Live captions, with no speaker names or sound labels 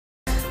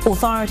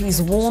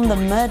Authorities warn the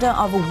murder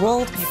of a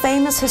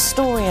world-famous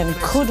historian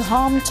could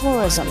harm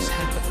tourism.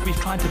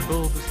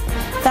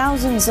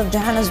 Thousands of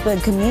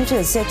Johannesburg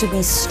commuters said to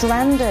be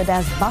stranded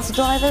as bus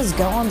drivers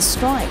go on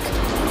strike.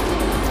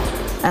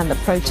 And the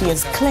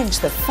Proteas clinch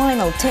the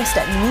final test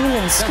at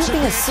Newlands,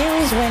 scooping a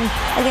series win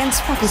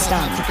against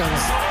Pakistan.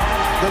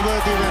 The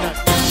worthy winner.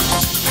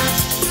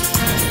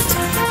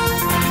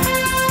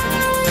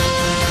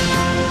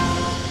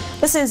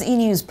 This is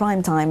E-News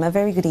Primetime. A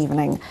very good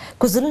evening.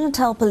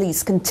 KwaZulu-Natal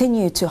police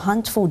continue to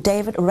hunt for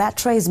David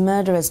Rattray's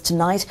murderers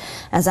tonight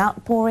as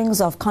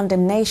outpourings of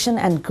condemnation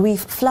and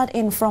grief flood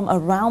in from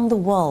around the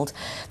world.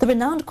 The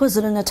renowned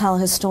KwaZulu-Natal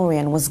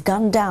historian was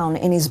gunned down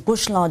in his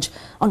bush lodge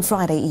on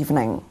Friday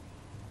evening.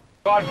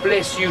 God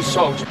bless you,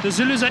 soldier. The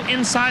Zulus are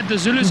inside, the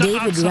Zulus are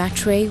outside. David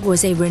Rattray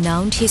was a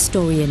renowned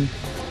historian,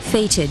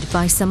 fated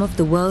by some of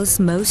the world's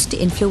most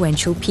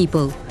influential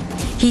people.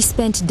 He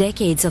spent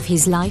decades of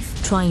his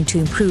life trying to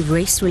improve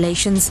race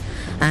relations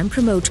and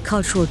promote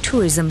cultural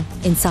tourism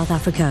in South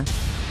Africa.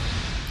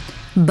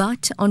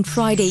 But on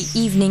Friday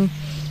evening,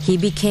 he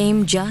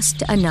became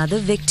just another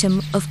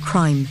victim of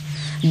crime,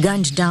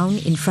 gunned down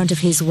in front of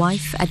his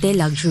wife at their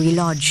luxury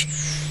lodge.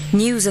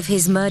 News of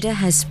his murder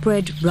has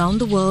spread round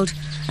the world,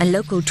 and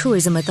local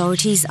tourism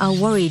authorities are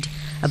worried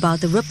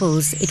about the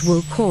ripples it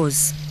will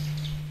cause.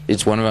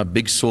 It's one of our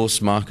big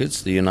source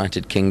markets, the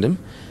United Kingdom,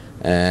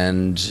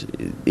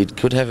 and it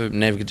could have a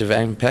negative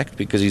impact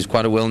because he's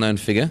quite a well-known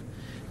figure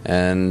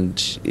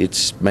and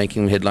it's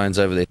making headlines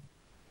over there.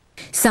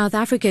 South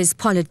Africa's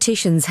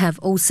politicians have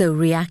also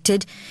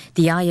reacted.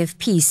 The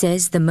IFP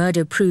says the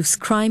murder proves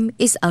crime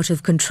is out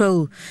of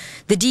control.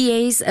 The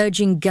DA is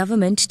urging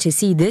government to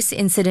see this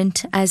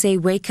incident as a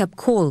wake-up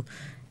call.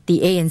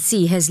 The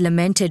ANC has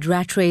lamented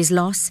Rattray's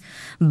loss,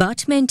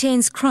 but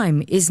maintains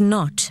crime is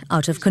not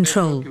out of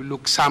control.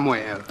 Look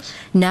somewhere else.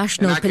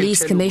 National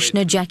Police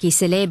Commissioner Jackie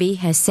Celebi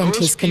has sent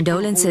his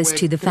condolences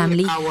to the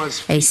family.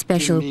 A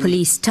special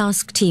police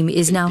task team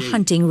is now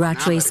hunting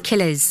Rattray's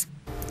killers.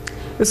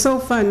 So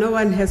far, no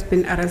one has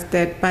been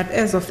arrested, but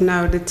as of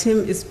now, the team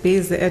is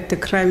busy at the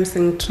crime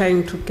scene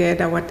trying to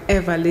gather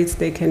whatever leads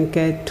they can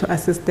get to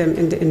assist them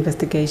in the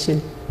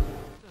investigation.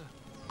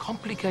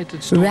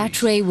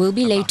 Rattray will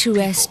be laid to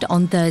rest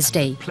on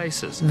Thursday.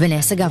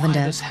 Vanessa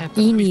Govender,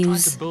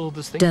 E-News,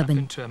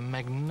 Durban.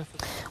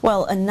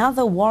 Well,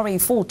 another worry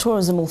for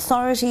tourism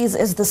authorities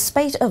is the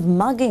spate of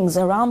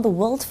muggings around the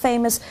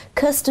world-famous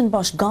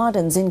Kirstenbosch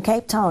Gardens in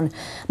Cape Town.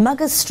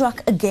 Muggers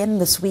struck again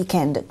this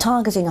weekend,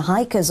 targeting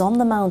hikers on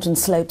the mountain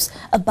slopes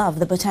above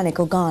the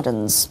botanical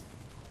gardens.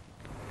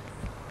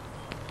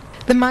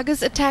 The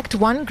muggers attacked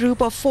one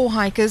group of 4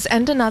 hikers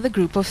and another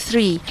group of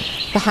 3.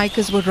 The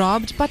hikers were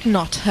robbed but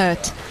not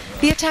hurt.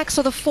 The attacks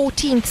are the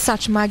 14th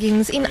such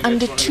muggings in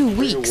under 2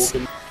 weeks.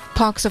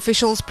 Parks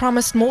officials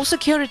promised more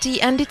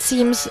security and it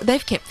seems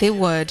they've kept their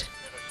word.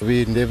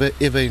 We never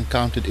ever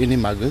encountered any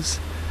muggers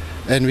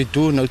and we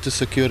do notice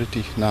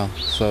security now,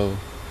 so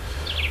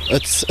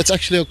it's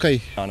actually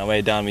okay. On our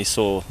way down we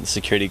saw the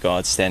security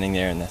guards standing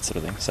there and that sort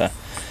of thing, so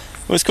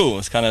it was cool.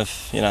 It's kind of,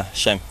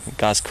 shame.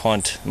 Guys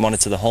can't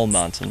monitor the whole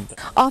mountain.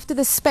 After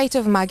the spate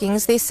of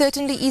muggings, there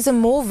certainly is a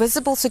more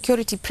visible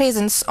security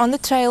presence on the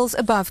trails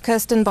above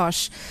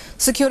Kirstenbosch.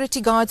 Security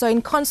guards are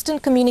in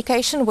constant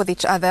communication with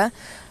each other,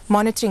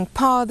 monitoring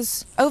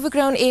paths,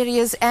 overgrown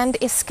areas and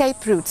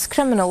escape routes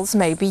criminals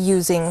may be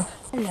using.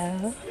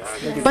 Hello.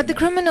 But the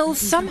criminals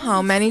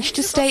somehow managed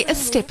to stay a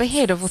step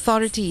ahead of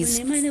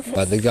authorities.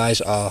 But the guys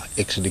are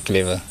actually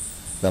clever,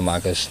 the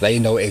muggers. They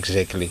know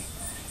exactly.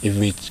 If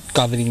we're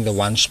covering the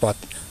one spot,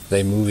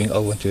 they're moving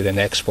over to the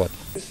next spot.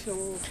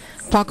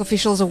 Park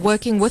officials are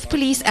working with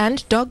police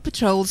and dog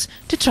patrols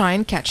to try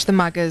and catch the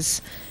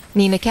muggers.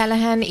 Nina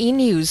Callahan,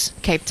 E-News,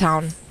 Cape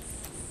Town.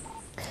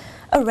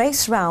 A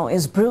race row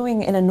is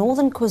brewing in a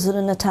northern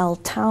KwaZulu-Natal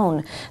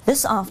town.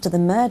 This after the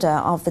murder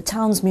of the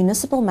town's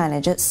municipal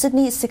manager,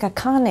 Sydney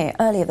Sikakane,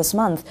 earlier this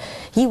month.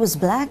 He was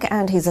black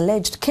and his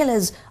alleged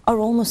killers are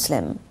all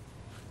Muslim.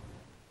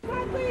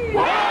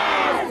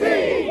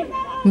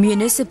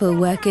 Municipal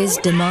workers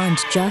demand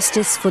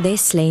justice for their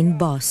slain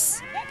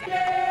boss.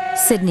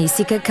 Sydney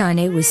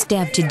Sikakane was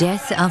stabbed to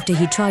death after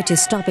he tried to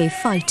stop a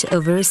fight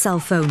over a cell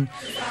phone.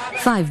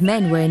 5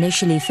 men were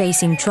initially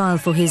facing trial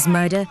for his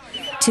murder.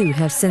 2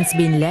 have since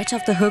been let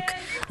off the hook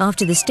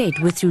after the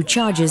state withdrew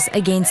charges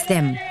against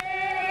them.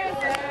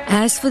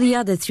 As for the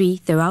other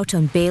 3, they're out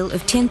on bail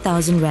of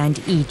 10,000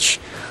 rand each.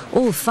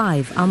 All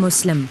 5 are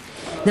Muslim.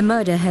 The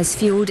murder has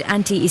fueled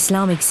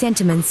anti-Islamic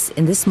sentiments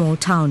in the small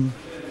town.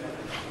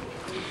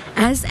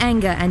 As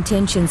anger and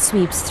tension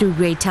sweeps through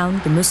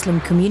Greytown, the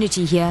Muslim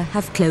community here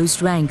have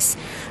closed ranks,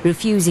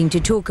 refusing to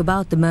talk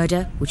about the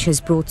murder, which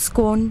has brought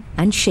scorn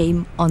and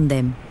shame on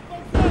them.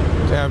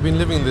 Yeah, I've been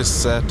living in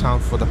this town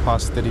for the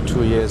past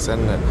 32 years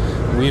and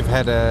we've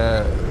had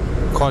a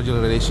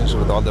cordial relationship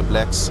with all the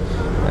blacks,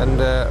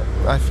 and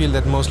I feel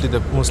that mostly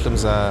the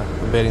Muslims are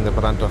bearing the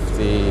brunt of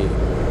the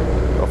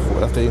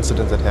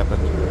incident that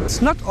happened.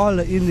 It's not all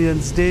the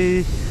Indians,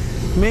 they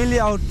mainly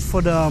out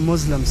for the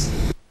Muslims.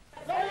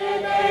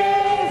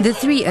 The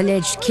 3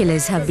 alleged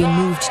killers have been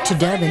moved to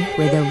Durban,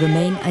 where they'll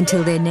remain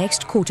until their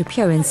next court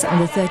appearance on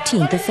the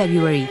 13th of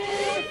February.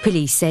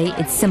 Police say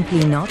it's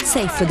simply not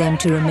safe for them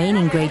to remain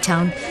in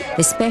Greytown,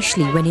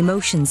 especially when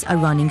emotions are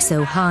running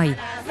so high.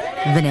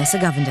 Vanessa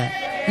Govender,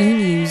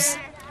 E-News,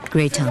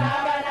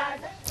 Greytown.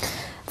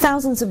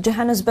 Thousands of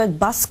Johannesburg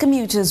bus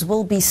commuters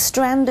will be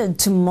stranded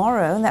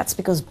tomorrow. That's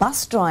because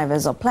bus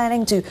drivers are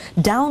planning to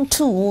down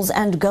tools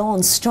and go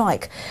on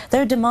strike.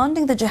 They're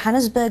demanding the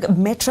Johannesburg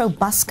Metro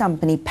Bus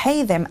Company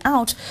pay them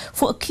out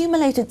for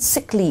accumulated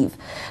sick leave.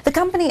 The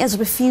company is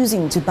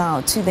refusing to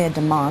bow to their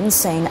demands,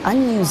 saying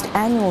unused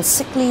annual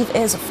sick leave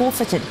is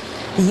forfeited.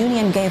 The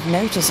union gave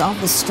notice of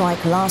the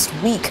strike last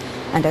week,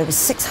 and over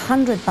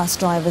 600 bus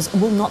drivers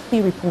will not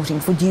be reporting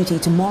for duty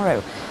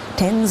tomorrow.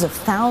 Tens of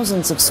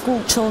thousands of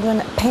school children,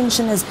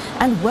 pensioners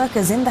and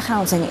workers in the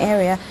Gauteng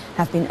area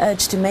have been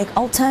urged to make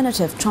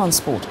alternative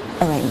transport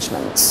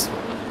arrangements.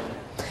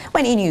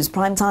 When E-News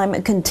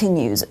Primetime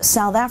continues,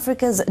 South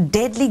Africa's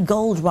deadly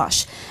gold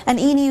rush, an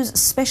E-News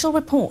special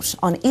report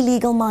on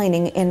illegal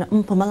mining in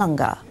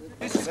Mpumalanga.